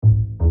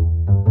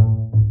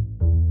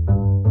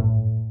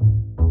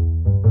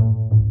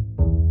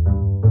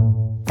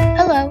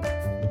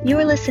You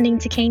are listening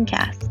to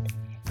CaneCast,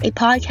 a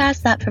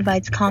podcast that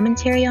provides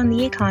commentary on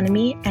the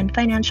economy and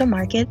financial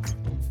markets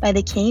by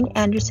the Kayne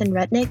Anderson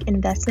Rudnick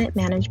Investment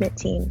Management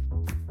Team.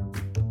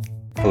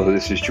 Hello,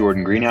 this is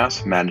Jordan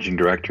Greenhouse, Managing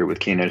Director with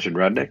Kayne Anderson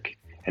Rudnick,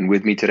 and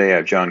with me today I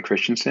have John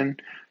Christensen,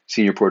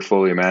 Senior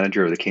Portfolio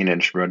Manager of the Kayne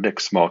Anderson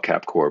Rudnick Small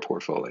Cap Core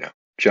Portfolio.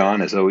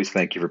 John, as always,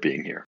 thank you for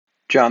being here.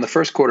 John, the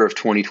first quarter of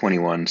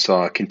 2021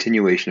 saw a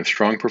continuation of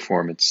strong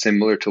performance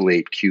similar to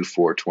late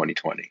Q4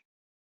 2020.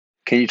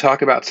 Can you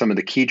talk about some of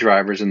the key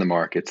drivers in the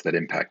markets that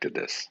impacted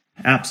this?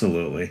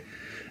 Absolutely.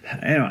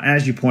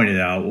 As you pointed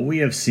out, what we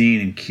have seen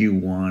in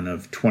Q1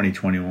 of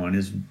 2021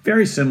 is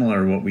very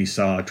similar to what we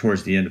saw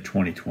towards the end of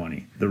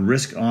 2020. The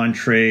risk on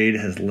trade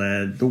has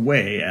led the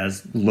way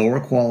as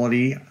lower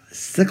quality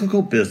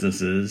cyclical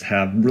businesses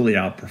have really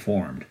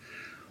outperformed.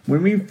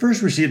 When we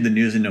first received the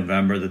news in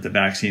November that the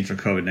vaccines for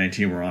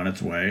COVID-19 were on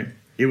its way,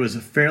 it was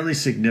a fairly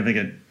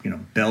significant,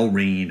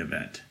 bell-ringing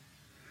event.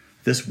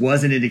 This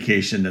was an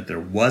indication that there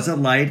was a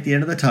light at the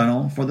end of the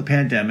tunnel for the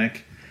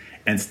pandemic,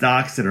 and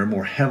stocks that are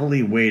more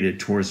heavily weighted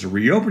towards the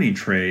reopening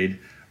trade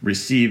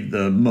received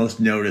the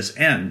most notice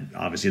and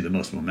obviously the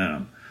most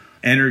momentum.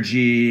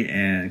 Energy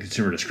and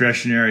consumer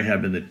discretionary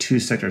have been the two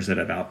sectors that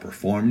have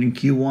outperformed in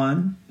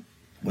Q1,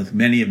 with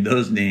many of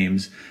those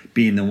names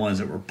being the ones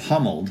that were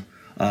pummeled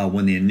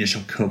when the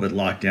initial COVID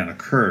lockdown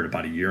occurred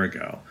about a year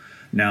ago.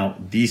 Now,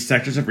 these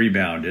sectors have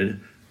rebounded,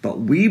 but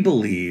we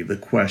believe the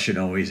question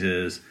always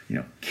is,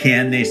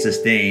 can they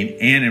sustain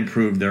and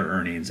improve their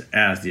earnings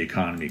as the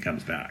economy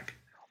comes back?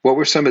 What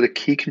were some of the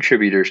key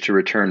contributors to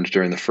returns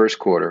during the first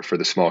quarter for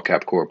the small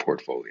cap core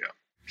portfolio?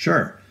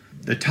 Sure.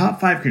 The top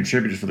 5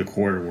 contributors for the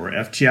quarter were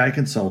FTI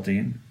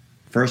Consulting,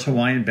 First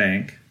Hawaiian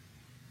Bank,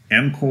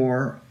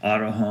 MCOR,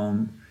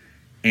 AutoHome,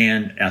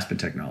 and Aspen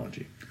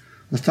Technology.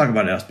 Let's talk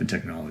about Aspen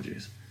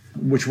Technologies,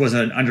 which was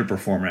an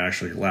underperformer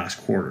actually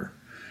last quarter.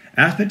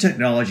 Aspen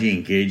Technology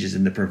engages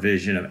in the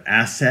provision of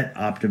asset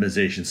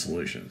optimization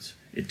solutions.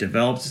 It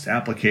develops its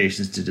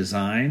applications to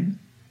design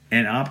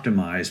and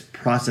optimize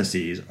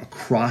processes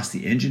across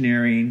the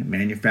engineering,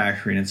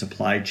 manufacturing, and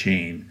supply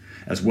chain,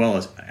 as well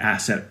as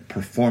asset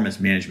performance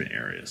management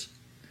areas.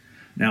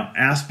 Now,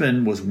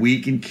 Aspen was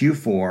weak in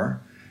Q4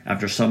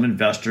 after some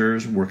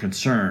investors were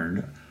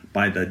concerned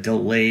by the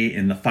delay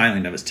in the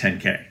filing of its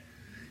 10K.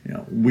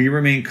 We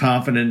remain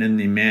confident in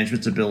the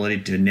management's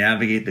ability to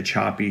navigate the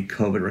choppy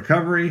COVID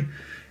recovery,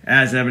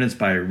 as evidenced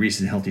by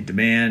recent healthy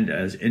demand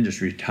as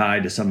industry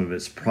tied to some of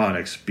its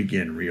products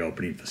begin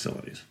reopening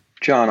facilities.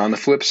 John, on the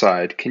flip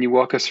side, can you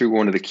walk us through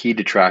one of the key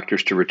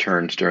detractors to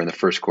returns during the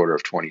first quarter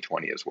of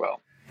 2020 as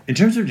well? In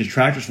terms of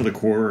detractors for the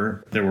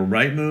quarter, there were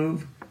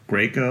Rightmove,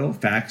 Graco,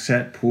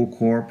 FactSet,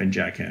 PoolCorp, and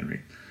Jack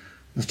Henry.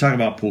 Let's talk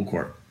about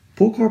PoolCorp.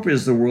 PoolCorp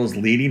is the world's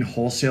leading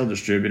wholesale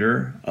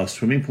distributor of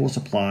swimming pool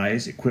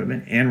supplies,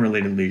 equipment, and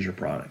related leisure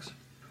products.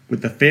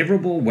 With the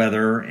favorable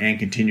weather and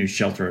continued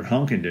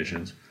shelter-at-home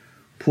conditions,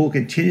 Pool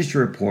continues to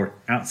report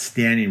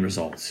outstanding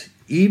results,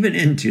 even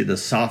into the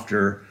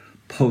softer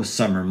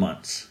post-summer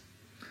months.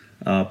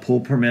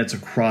 Pool permits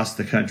across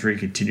the country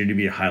continue to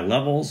be at high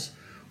levels,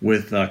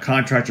 with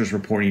contractors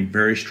reporting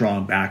very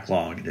strong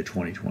backlog into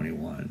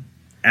 2021.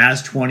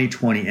 As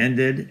 2020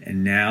 ended,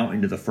 and now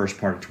into the first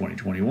part of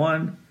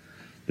 2021,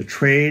 the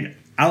trade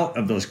out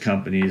of those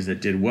companies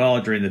that did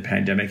well during the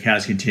pandemic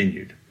has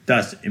continued,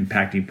 thus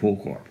impacting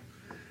PoolCorp.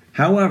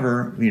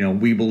 However,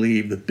 we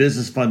believe the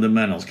business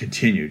fundamentals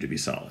continue to be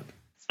solid.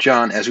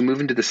 John, as we move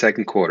into the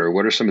second quarter,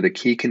 what are some of the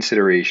key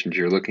considerations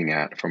you're looking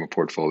at from a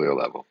portfolio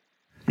level?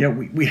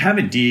 We have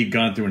indeed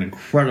gone through an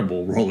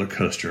incredible roller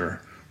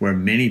coaster where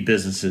many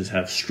businesses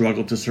have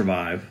struggled to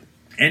survive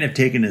and have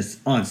taken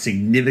on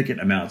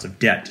significant amounts of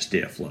debt to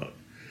stay afloat.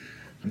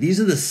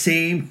 These are the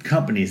same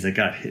companies that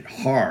got hit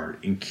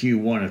hard in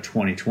Q1 of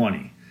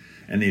 2020,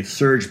 and they've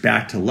surged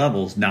back to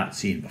levels not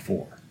seen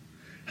before.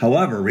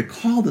 However,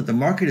 recall that the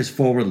market is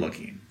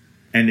forward-looking,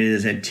 and it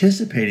is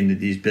anticipating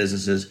that these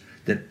businesses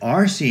that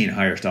are seeing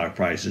higher stock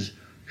prices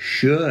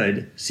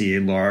should see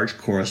a large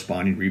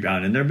corresponding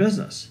rebound in their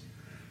business.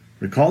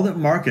 Recall that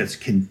markets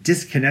can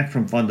disconnect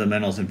from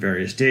fundamentals in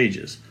various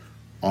stages,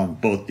 on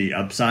both the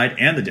upside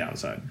and the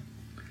downside.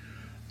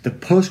 The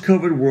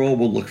post-COVID world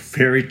will look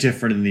very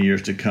different in the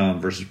years to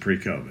come versus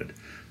pre-COVID.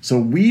 So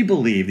we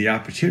believe the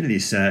opportunity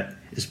set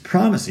is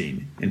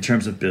promising in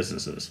terms of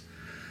businesses.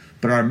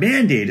 But our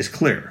mandate is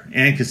clear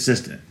and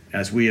consistent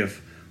as we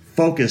have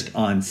focused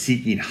on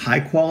seeking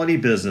high-quality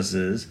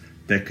businesses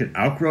that could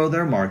outgrow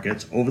their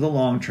markets over the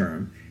long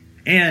term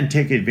and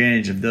take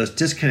advantage of those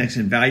disconnects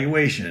in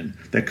valuation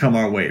that come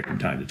our way from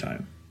time to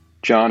time.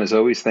 John, as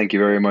always, thank you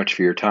very much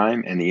for your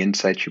time and the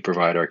insights you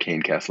provide our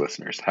CaneCast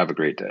listeners. Have a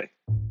great day.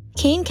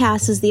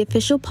 CaneCast is the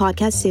official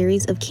podcast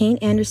series of Kayne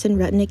Anderson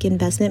Rudnick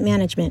Investment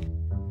Management,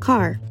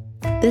 CAR.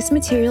 This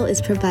material is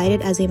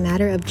provided as a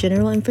matter of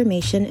general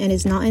information and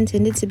is not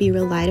intended to be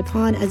relied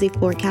upon as a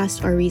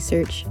forecast or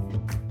research.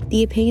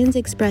 The opinions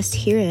expressed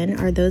herein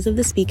are those of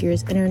the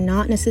speakers and are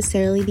not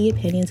necessarily the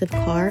opinions of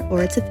CAR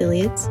or its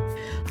affiliates,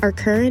 are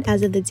current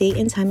as of the date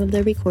and time of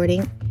the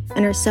recording,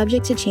 and are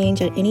subject to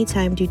change at any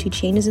time due to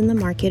changes in the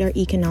market or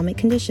economic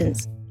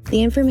conditions.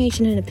 The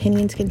information and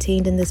opinions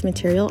contained in this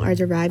material are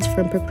derived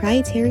from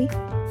proprietary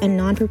and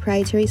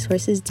non-proprietary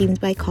sources deemed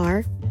by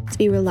CAR to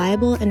be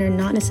reliable and are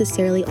not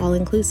necessarily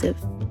all-inclusive.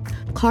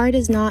 CAR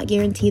does not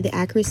guarantee the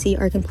accuracy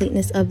or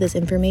completeness of this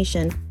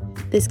information.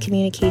 This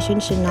communication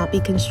should not be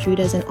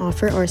construed as an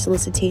offer or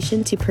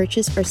solicitation to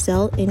purchase or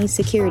sell any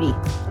security.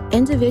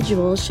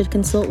 Individuals should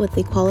consult with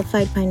a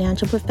qualified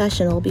financial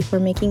professional before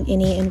making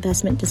any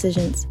investment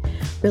decisions.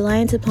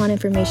 Reliance upon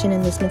information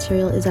in this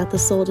material is at the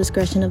sole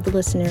discretion of the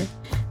listener.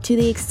 To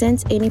the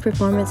extent any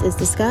performance is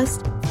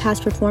discussed,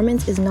 past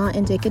performance is not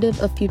indicative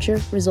of future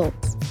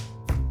results.